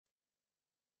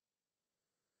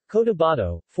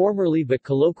Cotabato, formerly but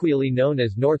colloquially known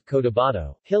as North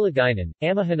Cotabato, Hiligaynon,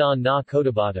 Amihanan na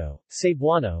Cotabato,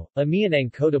 Cebuano,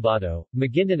 Amianang Cotabato,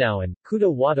 Magindanaoan,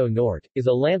 Cotabato Norte, is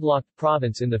a landlocked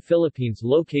province in the Philippines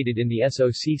located in the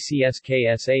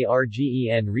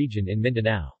SOCCSKSARGEN region in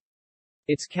Mindanao.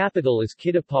 Its capital is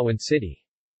Kidapawan City.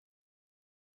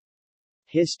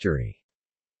 History.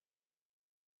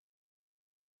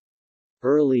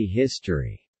 Early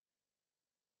history.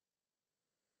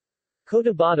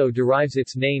 Cotabato derives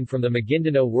its name from the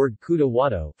Maguindanao word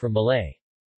Cotabato, from Malay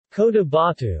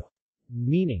Cotabatu,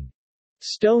 meaning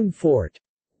stone fort,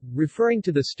 referring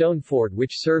to the stone fort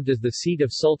which served as the seat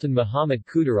of Sultan Muhammad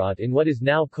Kudarat in what is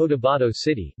now Cotabato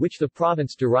City, which the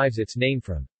province derives its name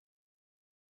from.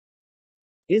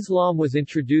 Islam was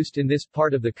introduced in this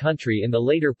part of the country in the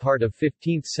later part of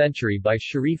 15th century by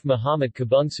Sharif Muhammad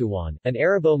Kabungsuwan, an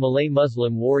Arabo-Malay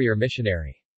Muslim warrior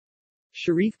missionary.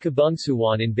 Sharif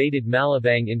Kabungsuwan invaded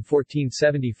Malabang in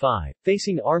 1475,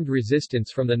 facing armed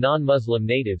resistance from the non-Muslim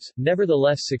natives,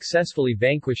 nevertheless successfully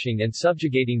vanquishing and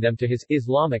subjugating them to his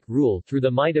Islamic rule through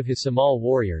the might of his Samal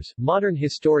warriors. Modern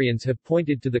historians have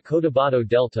pointed to the Cotabato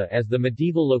Delta as the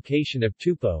medieval location of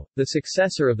Tupo, the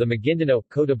successor of the Maguindanao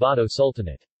Cotabato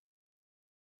Sultanate.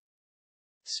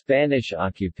 Spanish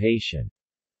occupation.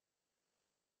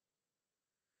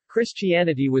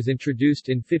 Christianity was introduced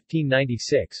in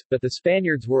 1596, but the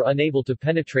Spaniards were unable to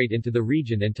penetrate into the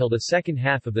region until the second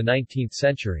half of the 19th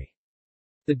century.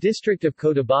 The district of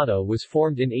Cotabato was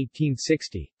formed in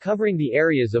 1860, covering the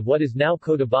areas of what is now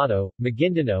Cotabato,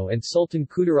 Maguindanao and Sultan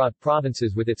Kudarat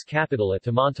provinces with its capital at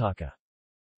Tamantaka.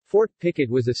 Fort Piquet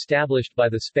was established by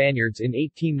the Spaniards in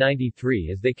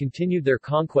 1893 as they continued their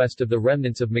conquest of the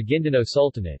remnants of Maguindanao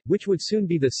Sultanate, which would soon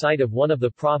be the site of one of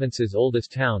the province's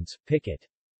oldest towns, Piquet.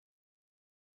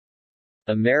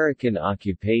 American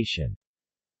occupation.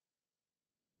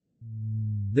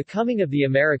 The coming of the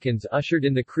Americans ushered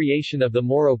in the creation of the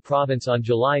Moro Province on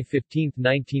July 15,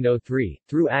 1903,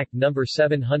 through Act No.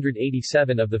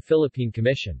 787 of the Philippine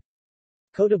Commission.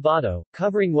 Cotabato,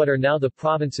 covering what are now the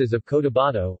provinces of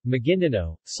Cotabato,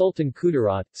 Maguindanao, Sultan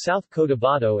Kudarat, South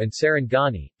Cotabato and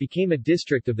Sarangani, became a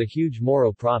district of the huge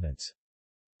Moro Province.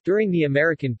 During the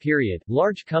American period,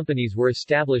 large companies were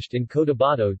established in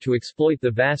Cotabato to exploit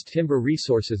the vast timber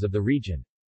resources of the region.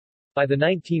 By the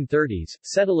 1930s,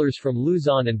 settlers from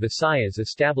Luzon and Visayas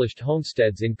established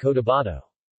homesteads in Cotabato.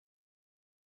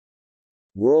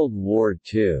 World War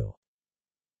II.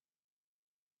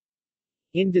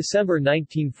 In December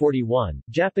 1941,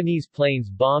 Japanese planes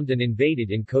bombed and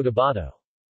invaded in Cotabato.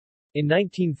 In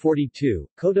 1942,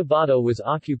 Cotabato was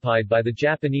occupied by the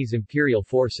Japanese Imperial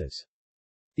Forces.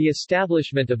 The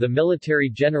establishment of the Military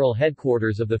General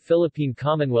Headquarters of the Philippine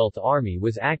Commonwealth Army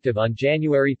was active on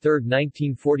January 3,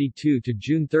 1942 to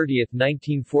June 30,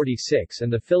 1946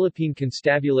 and the Philippine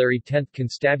Constabulary 10th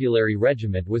Constabulary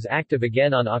Regiment was active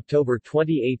again on October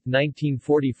 28,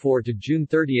 1944 to June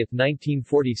 30,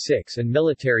 1946 and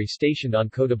military stationed on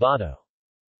Cotabato.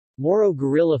 Moro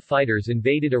guerrilla fighters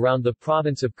invaded around the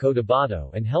province of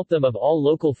Cotabato and helped them of all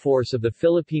local force of the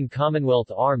Philippine Commonwealth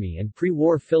Army and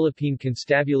pre-war Philippine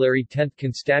Constabulary 10th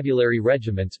Constabulary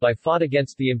regiments by fought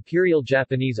against the Imperial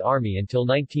Japanese Army until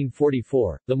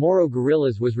 1944. The Moro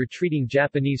guerrillas was retreating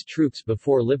Japanese troops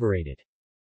before liberated.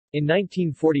 In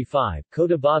 1945,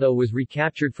 Cotabato was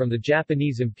recaptured from the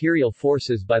Japanese Imperial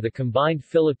forces by the combined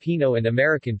Filipino and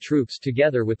American troops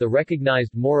together with the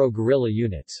recognized Moro guerrilla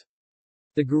units.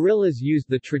 The guerrillas used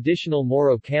the traditional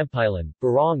Moro kampilan,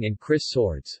 barong and kris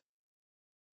swords.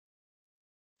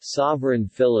 Sovereign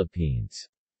Philippines.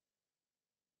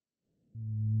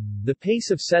 The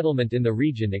pace of settlement in the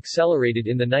region accelerated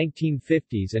in the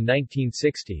 1950s and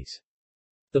 1960s.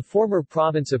 The former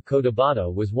province of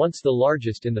Cotabato was once the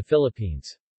largest in the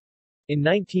Philippines. In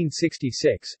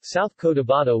 1966, South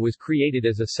Cotabato was created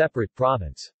as a separate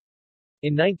province.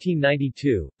 In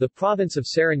 1992, the province of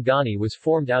Sarangani was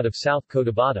formed out of South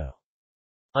Cotabato.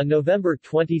 On November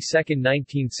 22,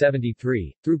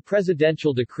 1973, through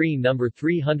Presidential Decree No.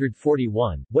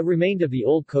 341, what remained of the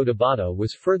old Cotabato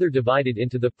was further divided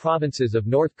into the provinces of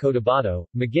North Cotabato,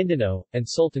 Maguindanao, and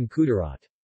Sultan Kudarat.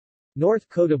 North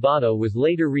Cotabato was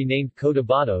later renamed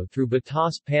Cotabato through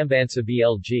Batas Pambansa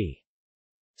BLG.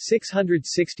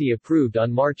 660 approved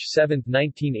on March 7,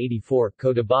 1984.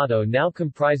 Cotabato now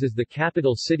comprises the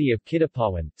capital city of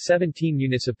Kidapawan, 17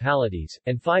 municipalities,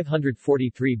 and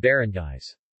 543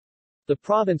 barangays. The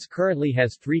province currently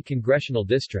has 3 congressional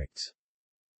districts.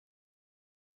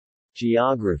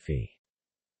 Geography.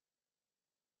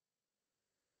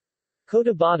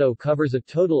 Cotabato covers a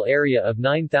total area of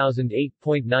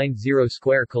 9,008.90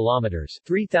 square kilometers,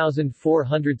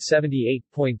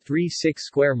 3,478.36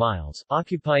 square miles,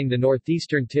 occupying the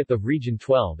northeastern tip of Region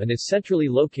 12 and is centrally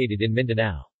located in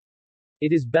Mindanao.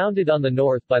 It is bounded on the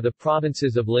north by the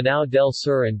provinces of Lanao del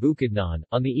Sur and Bukidnon,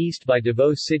 on the east by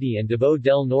Davao City and Davao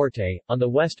del Norte, on the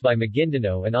west by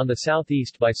Maguindanao and on the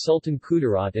southeast by Sultan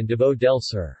Kudarat and Davao del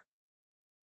Sur.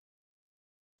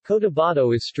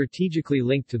 Cotabato is strategically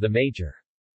linked to the major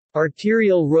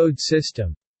arterial road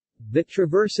system that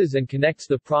traverses and connects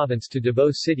the province to Davao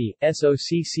City,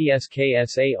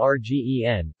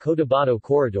 SOCCSKSARGEN, Cotabato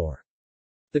Corridor.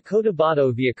 The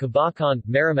Cotabato via Cabacan,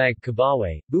 Maramag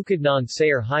Cabawe,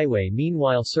 Bukidnon-Sayre Highway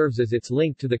meanwhile serves as its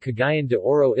link to the Cagayan de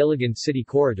Oro-Iligan City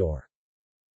Corridor.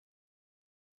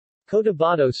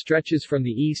 Cotabato stretches from the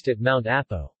east at Mount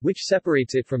Apo, which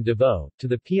separates it from Davao, to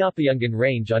the Piapayungan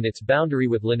Range on its boundary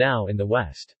with Lanao in the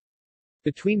west.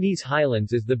 Between these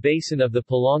highlands is the basin of the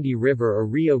Pulangi River or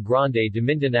Rio Grande de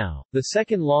Mindanao, the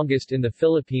second longest in the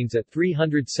Philippines at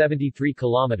 373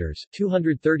 kilometers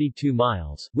 232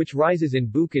 miles, which rises in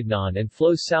Bukidnon and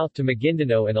flows south to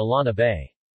Maguindanao and Alana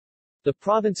Bay. The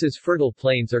province's fertile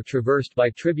plains are traversed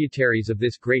by tributaries of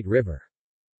this great river.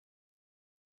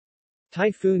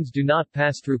 Typhoons do not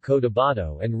pass through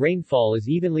Cotabato and rainfall is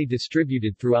evenly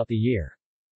distributed throughout the year.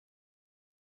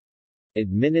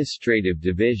 Administrative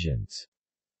divisions.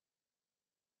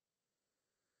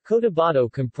 Cotabato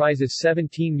comprises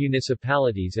 17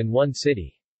 municipalities and 1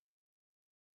 city.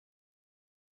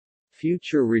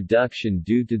 Future reduction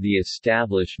due to the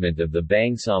establishment of the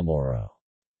Bangsamoro.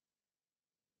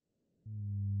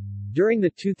 During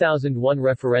the 2001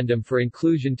 referendum for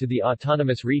inclusion to the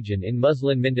autonomous region in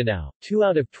Muslim Mindanao, 2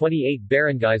 out of 28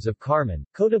 barangays of Carmen,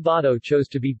 Cotabato chose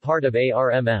to be part of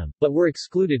ARMM, but were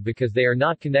excluded because they are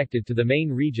not connected to the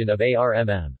main region of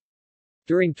ARMM.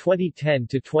 During 2010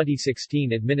 to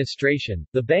 2016 administration,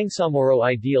 the Bangsamoro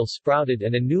ideal sprouted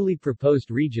and a newly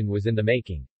proposed region was in the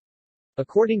making.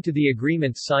 According to the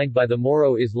agreements signed by the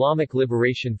Moro Islamic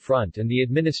Liberation Front and the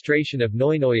administration of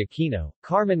Noynoy Aquino,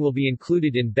 Carmen will be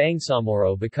included in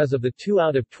Bangsamoro because of the 2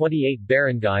 out of 28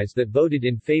 barangays that voted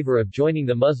in favor of joining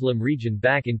the Muslim region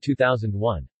back in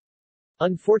 2001.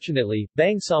 Unfortunately,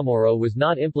 Bangsamoro was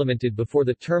not implemented before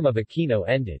the term of Aquino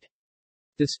ended.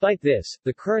 Despite this,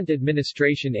 the current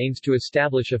administration aims to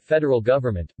establish a federal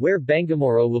government, where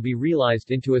Bangsamoro will be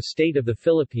realized into a state of the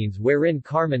Philippines wherein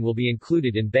Carmen will be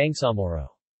included in Bangsamoro.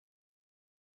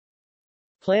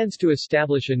 Plans to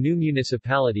establish a new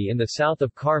municipality in the south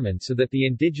of Carmen so that the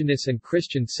indigenous and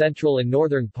Christian central and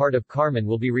northern part of Carmen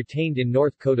will be retained in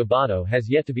North Cotabato has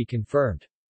yet to be confirmed.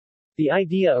 The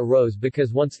idea arose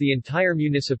because once the entire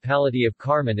municipality of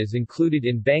Carmen is included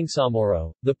in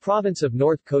Bangsamoro, the province of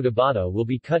North Cotabato will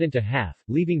be cut into half,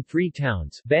 leaving 3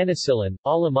 towns, Banisilan,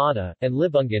 Alamada, and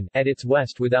Libungan, at its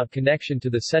west without connection to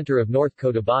the center of North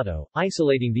Cotabato,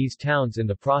 isolating these towns in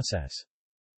the process.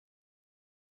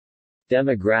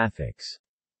 Demographics.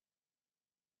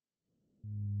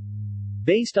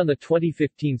 Based on the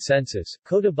 2015 census,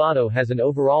 Cotabato has an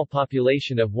overall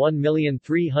population of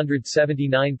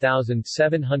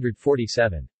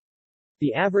 1,379,747.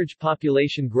 The average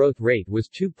population growth rate was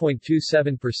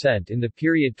 2.27% in the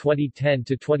period 2010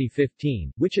 to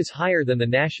 2015, which is higher than the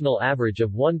national average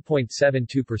of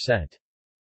 1.72%.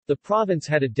 The province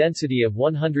had a density of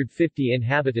 150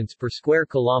 inhabitants per square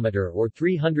kilometer or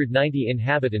 390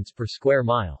 inhabitants per square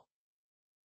mile.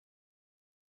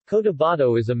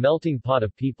 Cotabato is a melting pot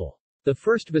of people. The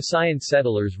first Visayan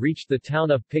settlers reached the town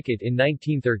of Piquet in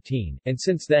 1913, and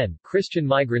since then, Christian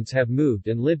migrants have moved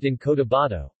and lived in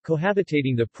Cotabato,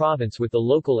 cohabitating the province with the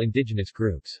local indigenous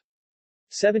groups.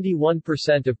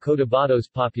 71% of Cotabato's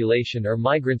population are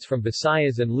migrants from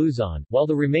Visayas and Luzon, while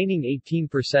the remaining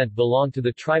 18% belong to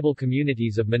the tribal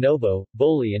communities of Manobo,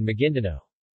 Boli and Maguindanao.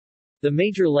 The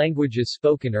major languages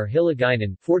spoken are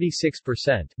Hiligaynon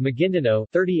 46%, Maguindanao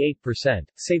 38%,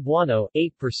 Cebuano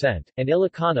 8%, and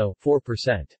Ilocano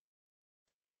 4%.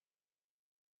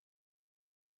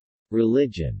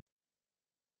 Religion.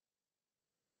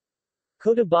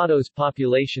 Cotabato's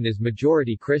population is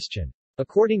majority Christian.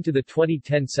 According to the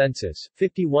 2010 census,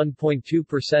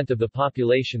 51.2% of the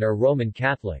population are Roman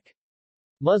Catholic.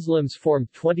 Muslims form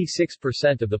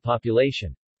 26% of the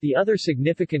population. The other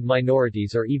significant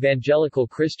minorities are evangelical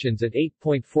Christians at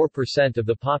 8.4% of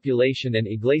the population and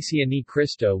Iglesia Ni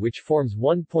Cristo, which forms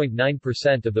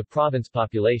 1.9% of the province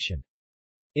population.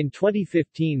 In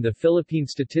 2015, the Philippine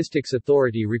Statistics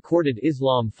Authority recorded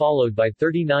Islam followed by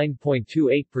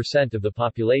 39.28% of the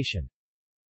population.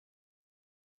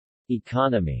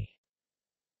 Economy.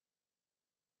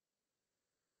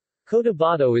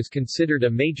 Cotabato is considered a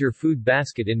major food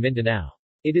basket in Mindanao.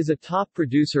 It is a top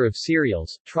producer of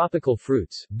cereals, tropical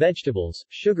fruits, vegetables,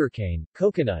 sugarcane,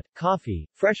 coconut, coffee,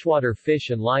 freshwater fish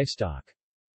and livestock.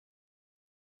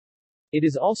 It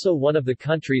is also one of the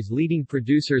country's leading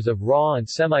producers of raw and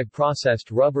semi-processed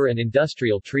rubber and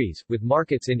industrial trees, with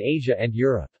markets in Asia and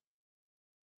Europe.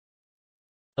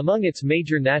 Among its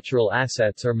major natural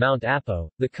assets are Mount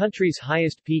Apo, the country's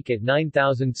highest peak at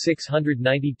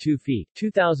 9,692 feet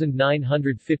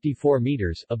 2,954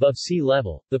 meters above sea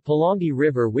level, the Pulangi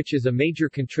River which is a major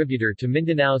contributor to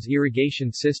Mindanao's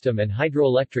irrigation system and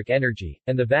hydroelectric energy,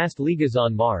 and the vast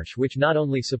Ligazon Marsh which not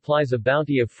only supplies a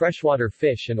bounty of freshwater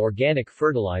fish and organic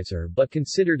fertilizer but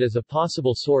considered as a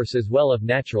possible source as well of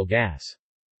natural gas.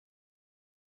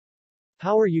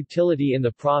 Power utility in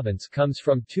the province comes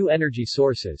from two energy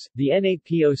sources, the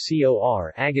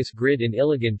NAPOCOR Agus grid in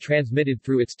Iligan transmitted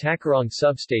through its Tacurong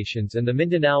substations and the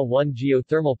Mindanao 1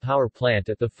 geothermal power plant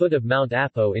at the foot of Mount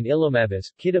Apo in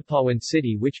Ilomabas, Kidapawan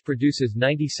City which produces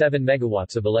 97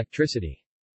 megawatts of electricity.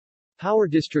 Power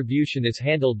distribution is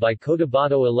handled by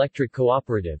Cotabato Electric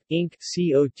Cooperative, Inc.,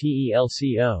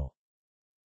 COTELCO.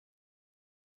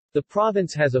 The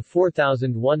province has a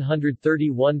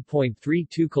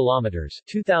 4,131.32 kilometers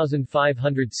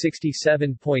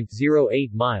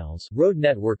 (2,567.08 miles) road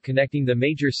network connecting the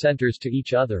major centers to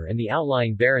each other and the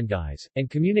outlying barangays, and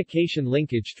communication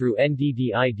linkage through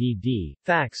NDDIDD,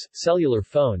 fax, cellular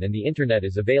phone and the Internet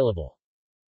is available.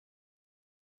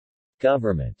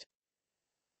 Government.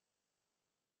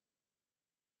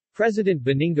 President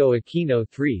Benigno Aquino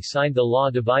III signed the law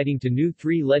dividing to new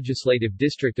 3 legislative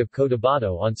district of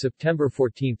Cotabato on September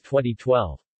 14,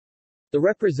 2012. The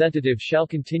representative shall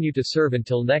continue to serve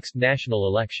until next national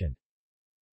election.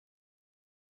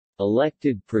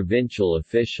 Elected provincial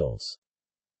officials.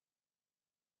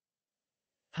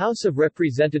 House of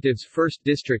Representatives 1st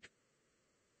District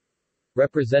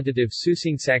Representative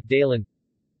Susing Sakdalan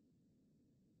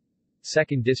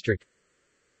 2nd District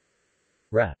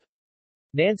Rep.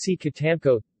 Nancy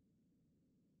Catamco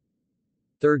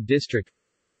 3rd District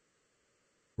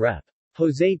Rep.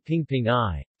 Jose Pingping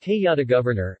I. Tayada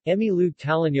Governor, Emilu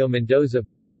Talanyo Mendoza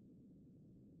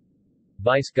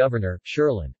Vice Governor,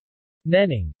 Sherlyn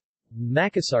Neneng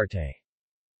Macasarte.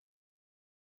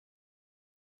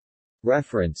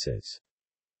 References.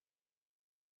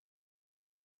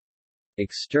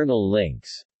 External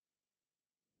links.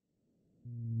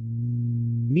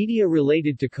 Media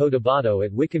related to Cotabato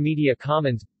at Wikimedia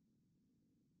Commons.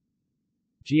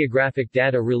 Geographic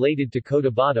data related to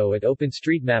Cotabato at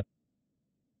OpenStreetMap.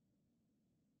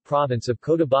 Province of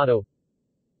Cotabato.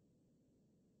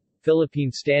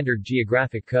 Philippine Standard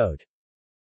Geographic Code.